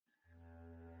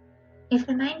If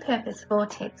the main purpose of all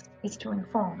text is to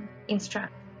inform,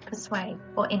 instruct, persuade,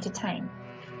 or entertain,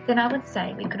 then I would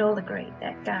say we could all agree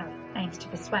that Gary aims to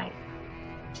persuade.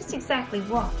 Just exactly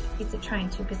what is it trying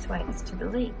to persuade us to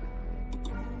believe?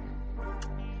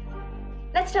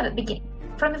 Let's start at the beginning.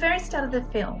 From the very start of the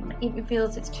film, it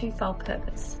reveals its twofold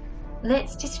purpose.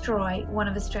 Let's destroy one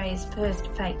of Australia's first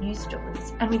fake news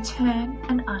stories and return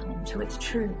an island to its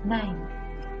true name.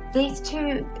 These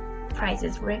two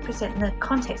phrases represent the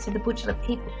context of the Butchulla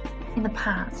people in the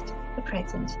past, the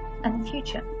present, and the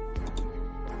future.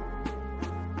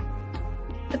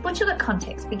 The Butchulla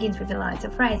context begins with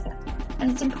Eliza Fraser, and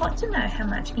it's important to know how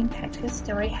much impact her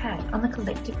story had on the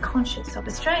collective conscience of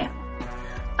Australia.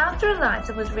 After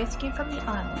Eliza was rescued from the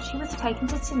island, she was taken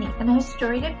to Sydney and her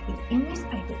story appeared in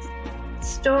newspapers. The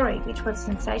story, which was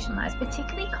sensationalised,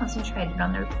 particularly concentrated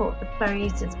on the report that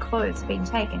Fraser's clothes had been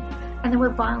taken and there were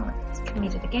violence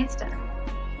committed against her.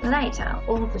 Later,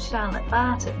 author Charlotte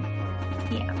Barton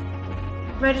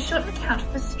wrote a short account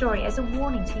of the story as a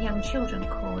warning to young children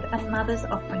called A Mother's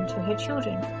Offering to Her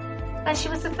Children. And she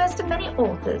was the first of many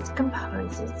authors,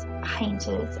 composers,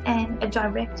 painters and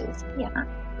directors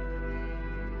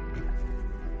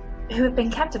who have been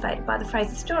captivated by the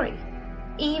Fraser story.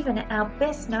 Even our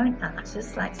best-known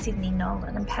artists like Sidney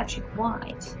Nolan and Patrick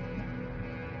White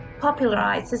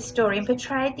popularised the story and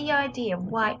portrayed the idea of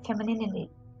white femininity,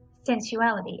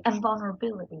 sensuality and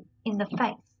vulnerability in the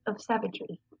face of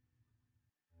savagery.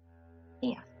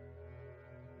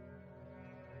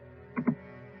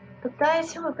 But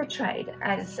those who were portrayed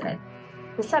as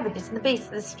the savages and the beasts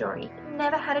of the story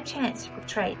never had a chance to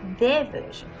portray their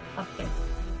version of them.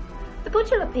 The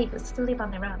Butchulla people still live on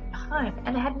their own home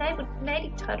and had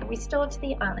native title restored to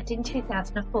the island in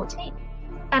 2014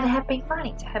 and have been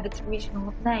fighting to have its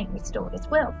original name restored as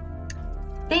well.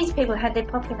 These people had their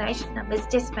population numbers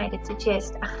decimated to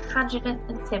just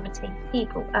 117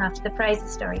 people after the Fraser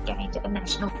story gained a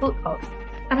national foothold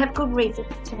and have good reason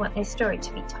to want their story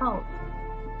to be told.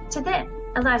 To them,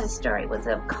 Eliza's story was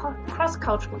of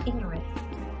cross-cultural ignorance,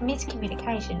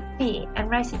 miscommunication, fear and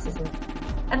racism,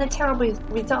 and the terrible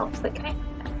results that came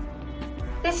from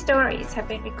that. Their stories have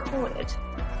been recorded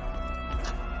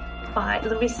by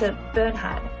Larissa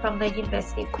Bernhard from the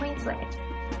University of Queensland,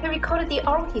 who recorded the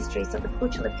oral histories of the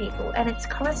Butchulla people and its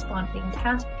corresponding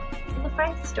counterparts in the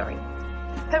Fraser story.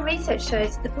 Her research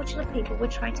shows that the Butchulla people were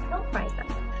trying to help Fraser,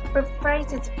 but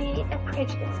Fraser's fear and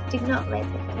prejudice did not let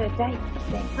her date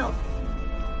their help.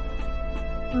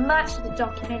 Much of the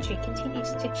documentary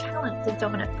continues to challenge the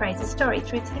dominant Fraser story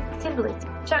through its symbolism,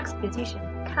 juxtaposition,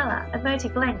 colour,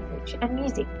 emotive language and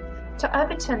music to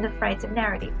overturn the Fraser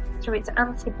narrative through its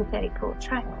unsympathetic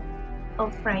portrayal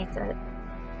of Fraser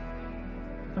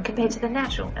compared to the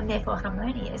natural and therefore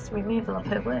harmonious removal of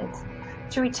her words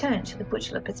to return to the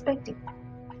Butchulla perspective.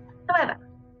 However,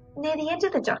 near the end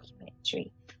of the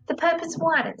documentary, the purpose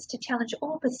widens to challenge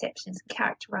all perceptions and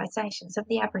characterisations of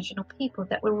the Aboriginal people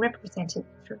that were represented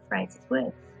through Fraser's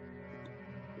words.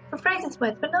 For Fraser's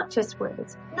words were not just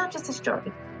words, not just a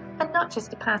story, and not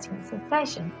just a passing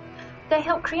sensation. They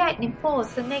helped create and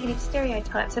enforce the negative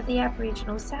stereotypes of the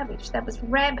Aboriginal savage that was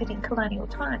rampant in colonial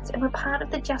times and were part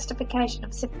of the justification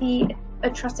of severe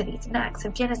atrocities and acts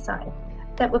of genocide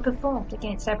that were performed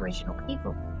against Aboriginal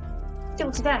people.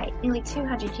 Still today, nearly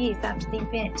 200 years after the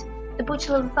event, the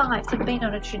Butchulla lives have been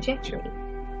on a trajectory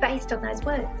based on those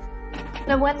words.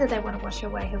 No wonder they want to wash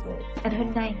away her words and her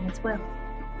name as well.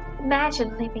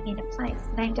 Imagine living in a place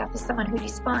named after someone who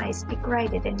despised,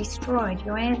 degraded and destroyed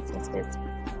your ancestors.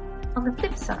 On the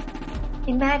flip side,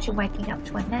 imagine waking up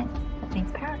to a name that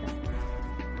means paradise.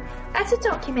 As the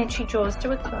documentary draws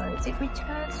to a close, it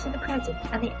returns to the present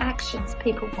and the actions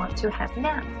people want to have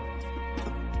now.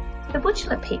 The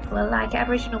Butchulla people are like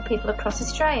Aboriginal people across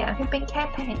Australia who've been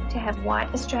campaigning to have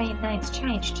white Australian names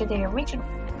changed to their original.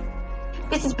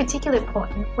 This is particularly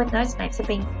important when those names have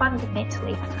been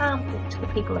fundamentally harmful to the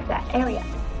people of that area.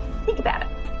 Think about it.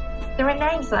 There are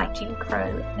names like Jim Crow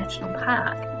National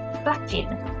Park, Black Gin,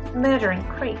 Murdering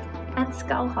Creek and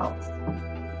Skull Holes.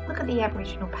 Look at the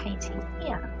Aboriginal painting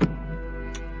here.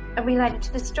 Are related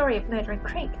to the story of Murdering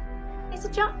Creek. These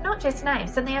are not just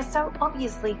names, and they are so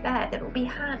obviously bad that it will be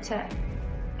hard to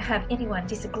have anyone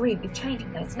disagree with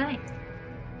changing those names.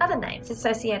 Other names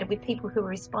associated with people who are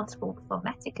responsible for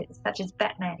massacres, such as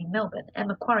Batman in Melbourne and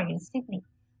Macquarie in Sydney,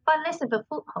 find less of a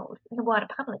foothold in the wider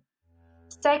public.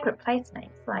 Sacred place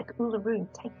names like Uluru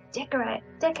take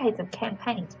decades of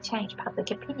campaigning to change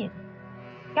public opinion.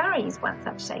 Gurri is one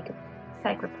such sacred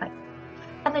place,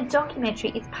 and the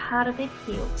documentary is part of the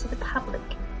appeal to the public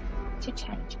to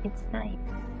change its name.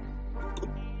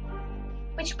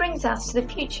 Which brings us to the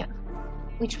future,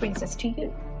 which brings us to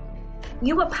you.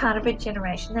 You are part of a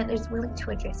generation that is willing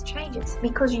to address changes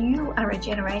because you are a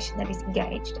generation that is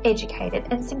engaged, educated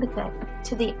and sympathetic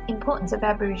to the importance of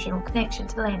Aboriginal connection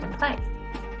to land and place.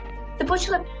 The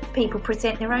Butchulla people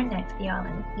present their own name for the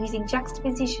island using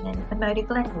juxtaposition and emotive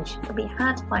language. It would be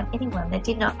hard to find anyone that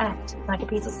did not act like a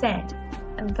piece of sand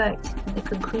and vote in the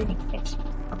concluding section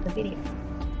of the video.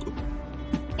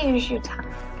 Here is your task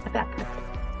about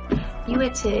purpose. You are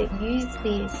to use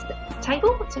this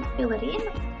table to fill it in.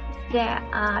 There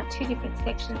are two different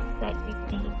sections that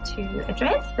you need to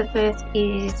address. The first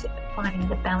is finding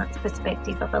the balanced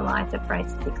perspective of Eliza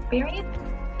Fraser's experience.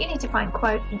 You need to find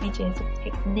quote images and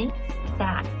techniques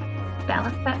that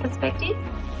balance that perspective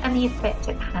and the effect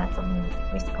it has on the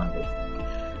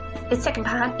responders. The second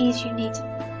part is you need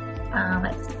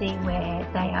to see where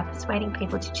they are persuading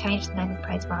people to change the name of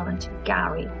Fraser Island to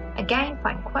Gari. Again,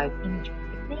 find quote, imagery,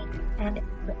 technique, and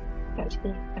go to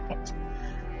the effect.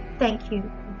 Thank you.